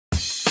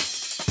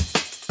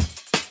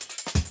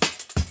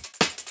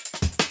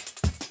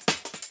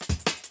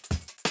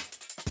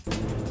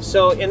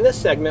So in this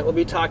segment, we'll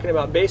be talking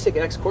about basic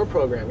X-Core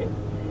programming,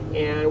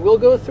 and we'll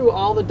go through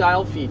all the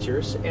dial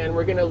features, and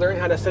we're going to learn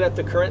how to set up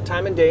the current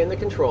time and day in the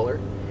controller,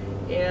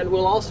 and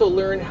we'll also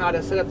learn how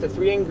to set up the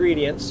 3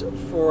 ingredients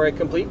for a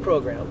complete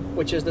program,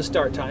 which is the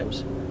start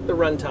times, the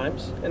run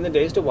times, and the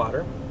days to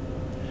water.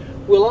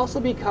 We'll also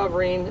be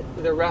covering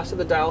the rest of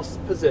the dial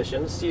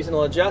positions: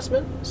 seasonal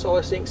adjustment,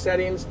 solar sync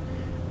settings,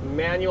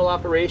 manual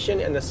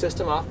operation, and the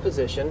system off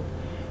position.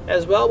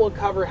 As well, we'll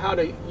cover how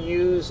to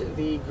use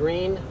the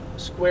green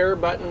square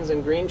buttons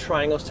and green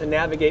triangles to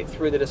navigate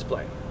through the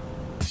display.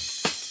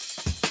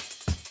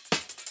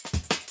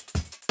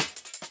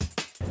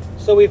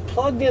 So we've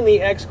plugged in the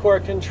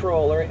X-Core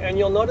controller, and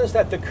you'll notice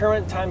that the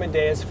current time of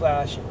day is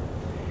flashing.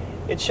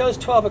 It shows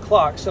 12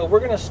 o'clock, so we're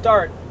going to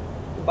start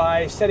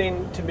by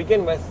setting, to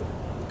begin with,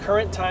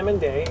 current time and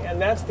day,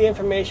 and that's the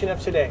information of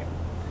today.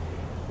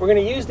 We're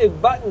going to use the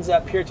buttons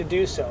up here to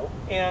do so,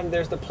 and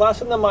there's the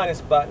plus and the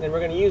minus button, and we're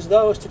going to use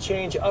those to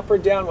change up or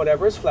down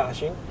whatever is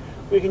flashing.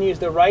 We can use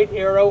the right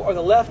arrow or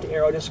the left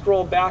arrow to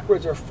scroll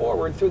backwards or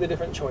forward through the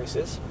different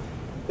choices.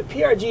 The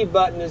PRG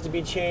button is to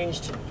be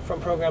changed from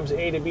programs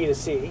A to B to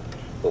C,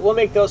 but we'll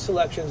make those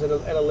selections at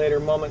a later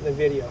moment in the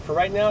video. For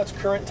right now, it's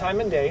current time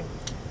and day.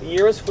 The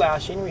year is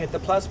flashing. We hit the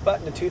plus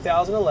button to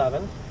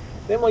 2011.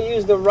 Then we'll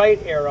use the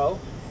right arrow,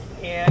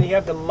 and you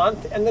have the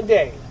month and the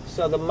day.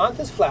 So the month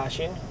is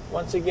flashing.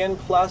 Once again,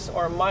 plus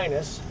or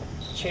minus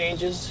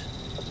changes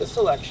the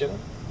selection.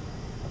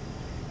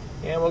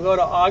 And we'll go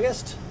to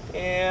August,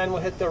 and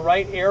we'll hit the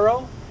right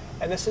arrow,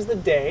 and this is the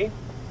day.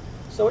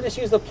 So we'll just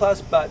use the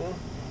plus button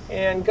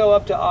and go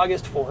up to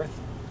August 4th.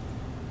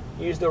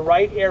 Use the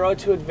right arrow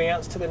to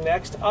advance to the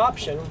next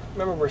option.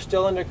 Remember, we're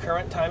still under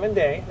current time and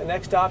day. The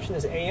next option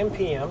is AM,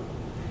 PM.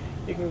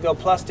 You can go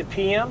plus to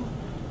PM,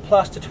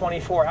 plus to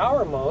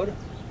 24-hour mode,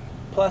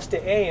 plus to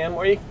AM,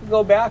 or you can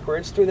go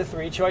backwards through the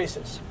 3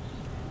 choices.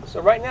 So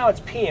right now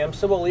it's PM,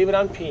 so we'll leave it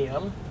on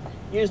PM.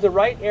 Use the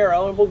right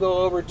arrow, and we'll go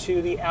over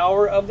to the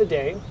hour of the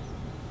day.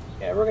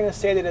 And we're going to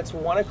say that it's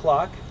 1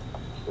 o'clock.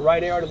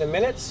 Right arrow to the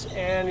minutes,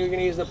 and you're going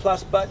to use the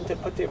plus button to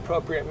put the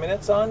appropriate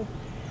minutes on.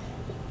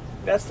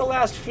 That's the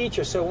last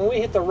feature. So when we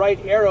hit the right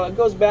arrow, it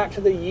goes back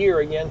to the year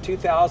again,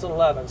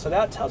 2011. So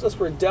that tells us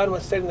we're done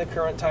with setting the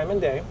current time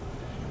and day.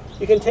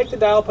 You can take the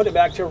dial, put it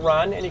back to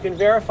run, and you can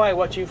verify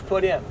what you've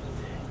put in.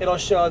 It'll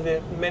show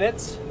the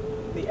minutes,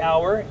 the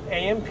hour,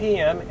 AM,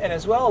 PM, and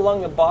as well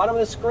along the bottom of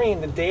the screen,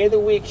 the day of the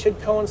week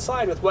should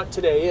coincide with what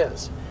today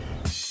is.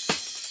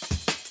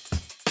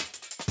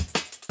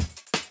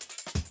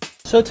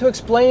 So to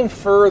explain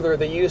further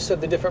the use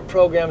of the different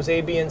programs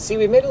A, B, and C,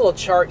 we've made a little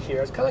chart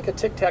here. It's kind of like a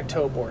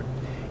tic-tac-toe board.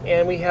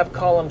 And we have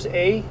columns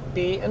A,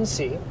 B, and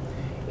C.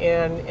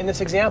 And in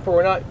this example,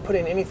 we're not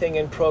putting anything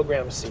in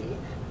program C.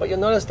 But you'll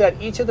notice that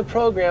each of the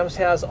programs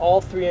has all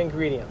 3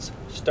 ingredients: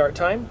 start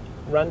time,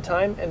 run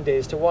time, and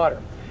days to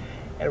water.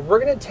 And we're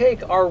going to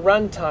take our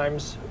run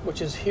times,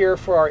 which is here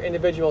for our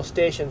individual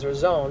stations or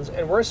zones,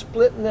 and we're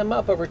splitting them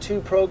up over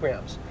 2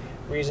 programs.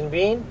 Reason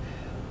being,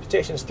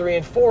 stations 3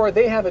 and 4,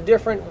 they have a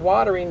different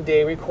watering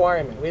day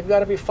requirement. We've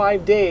got every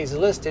 5 days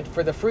listed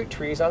for the fruit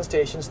trees on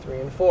stations 3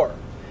 and 4.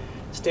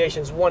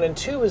 Stations 1 and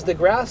 2 is the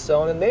grass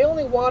zone, and they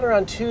only water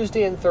on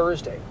Tuesday and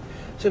Thursday.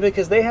 So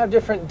because they have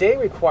different day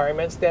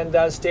requirements than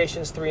does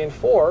stations 3 and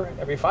 4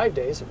 every 5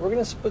 days, we're going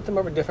to split them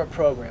over different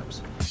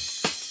programs.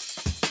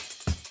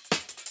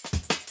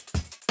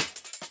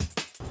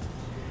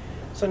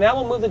 So now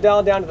we'll move the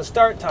dial down to the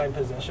start time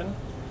position.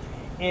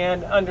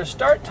 And under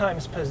start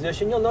times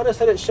position, you'll notice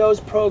that it shows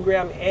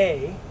program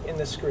A in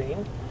the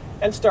screen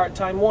and start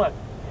time 1.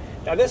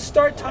 Now this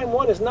start time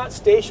 1 is not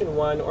station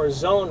 1 or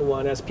zone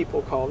 1 as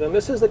people call them.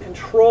 This is the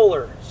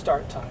controller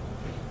start time.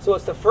 So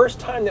it's the first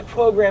time that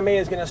program A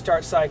is going to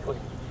start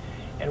cycling.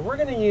 And we're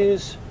going to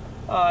use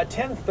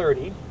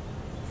 10:30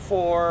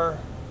 for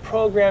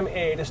program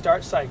A to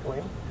start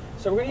cycling.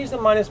 So we're going to use the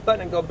minus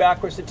button and go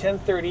backwards to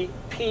 10:30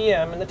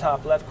 PM in the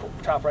top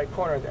right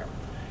corner there.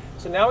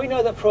 So now we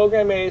know that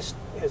program A's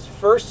his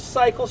first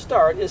cycle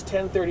start is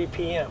 10:30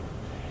 PM.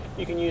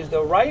 You can use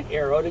the right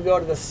arrow to go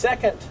to the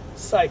second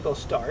cycle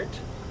start,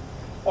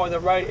 or the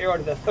right arrow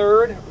to the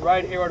third,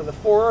 right arrow to the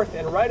fourth,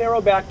 and right arrow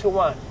back to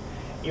 1.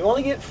 You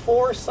only get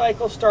 4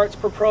 cycle starts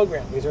per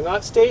program. These are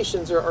not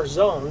stations or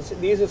zones.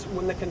 These is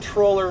when the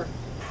controller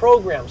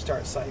program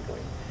starts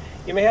cycling.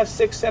 You may have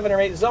 6, 7, or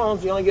 8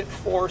 zones. You only get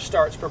 4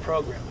 starts per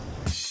program.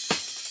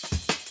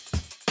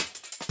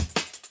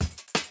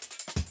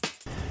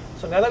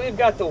 So now that we've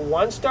got the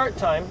 1 start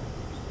time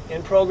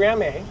in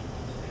program A,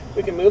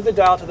 we can move the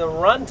dial to the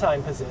run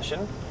time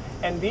position,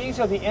 and these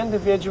are the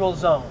individual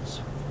zones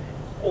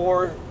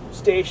or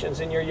stations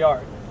in your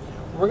yard.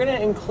 We're going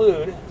to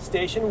include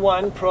station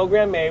 1,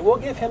 program A. We'll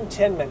give him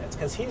 10 minutes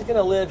because he's going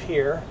to live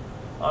here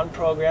on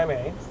program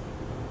A.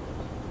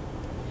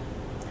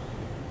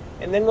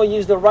 And then we'll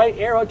use the right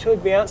arrow to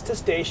advance to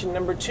station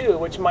number 2,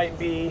 which might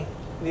be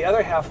the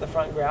other half of the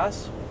front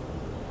grass,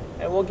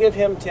 and we'll give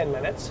him 10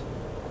 minutes.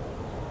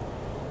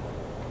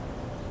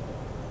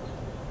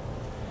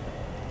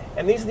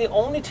 And these are the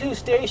only two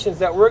stations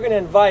that we're going to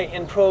invite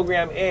in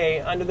program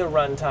A under the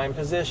runtime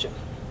position.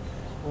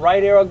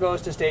 Right arrow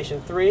goes to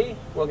station 3.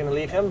 We're going to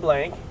leave him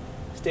blank.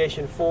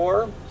 Station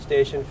 4,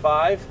 station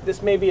 5.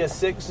 This may be a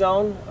 6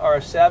 zone or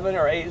a 7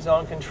 or 8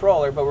 zone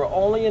controller, but we're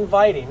only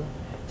inviting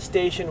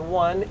station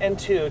 1 and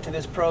 2 to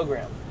this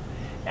program.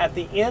 At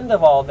the end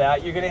of all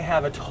that, you're going to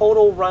have a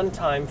total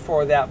runtime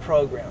for that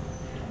program.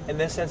 In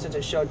this instance,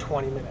 it showed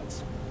 20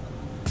 minutes.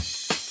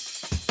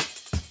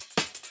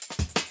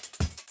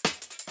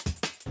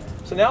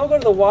 So now we'll go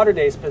to the water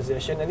days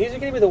position, and these are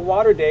going to be the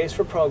water days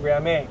for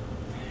program A.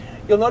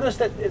 You'll notice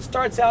that it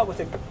starts out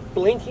with a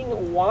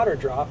blinking water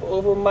drop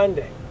over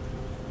Monday.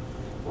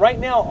 Right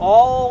now,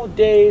 all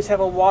days have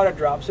a water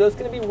drop, so it's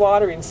going to be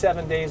watering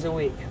 7 days a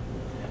week.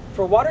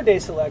 For water day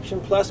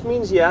selection, plus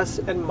means yes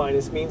and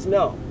minus means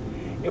no.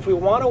 If we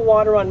want to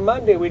water on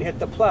Monday, we'd hit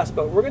the plus,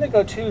 but we're going to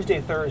go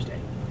Tuesday, Thursday.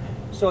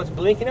 So it's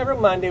blinking over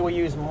Monday, we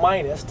use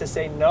minus to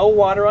say no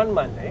water on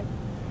Monday.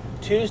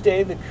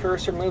 Tuesday, the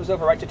cursor moves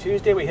over right to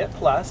Tuesday, we hit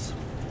plus.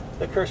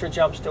 The cursor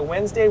jumps to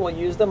Wednesday, we'll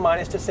use the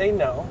minus to say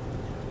no.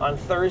 On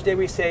Thursday,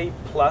 we say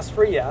plus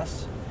for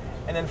yes.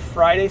 And then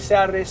Friday,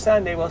 Saturday,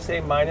 Sunday, we'll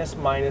say minus,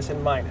 minus,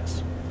 and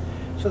minus.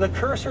 So the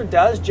cursor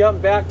does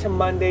jump back to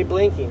Monday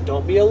blinking.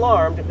 Don't be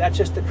alarmed. That's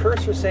just the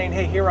cursor saying,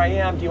 hey, here I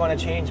am. Do you want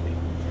to change me?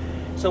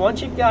 So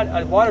once you've got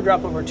a water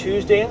drop over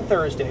Tuesday and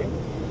Thursday,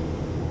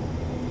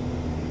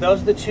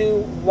 those are the two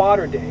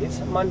water days.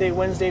 Monday,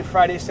 Wednesday,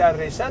 Friday,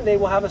 Saturday, Sunday,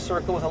 we'll have a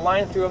circle with a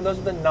line through them. Those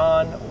are the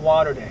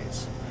non-water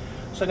days.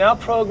 So now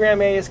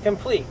program A is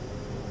complete.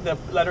 The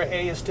letter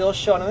A is still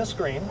shown on the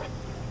screen.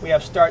 We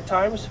have start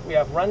times, we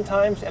have run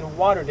times, and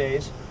water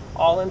days,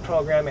 all in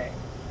program A.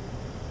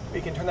 We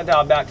can turn the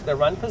dial back to the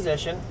run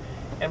position,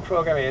 and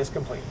program A is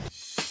complete.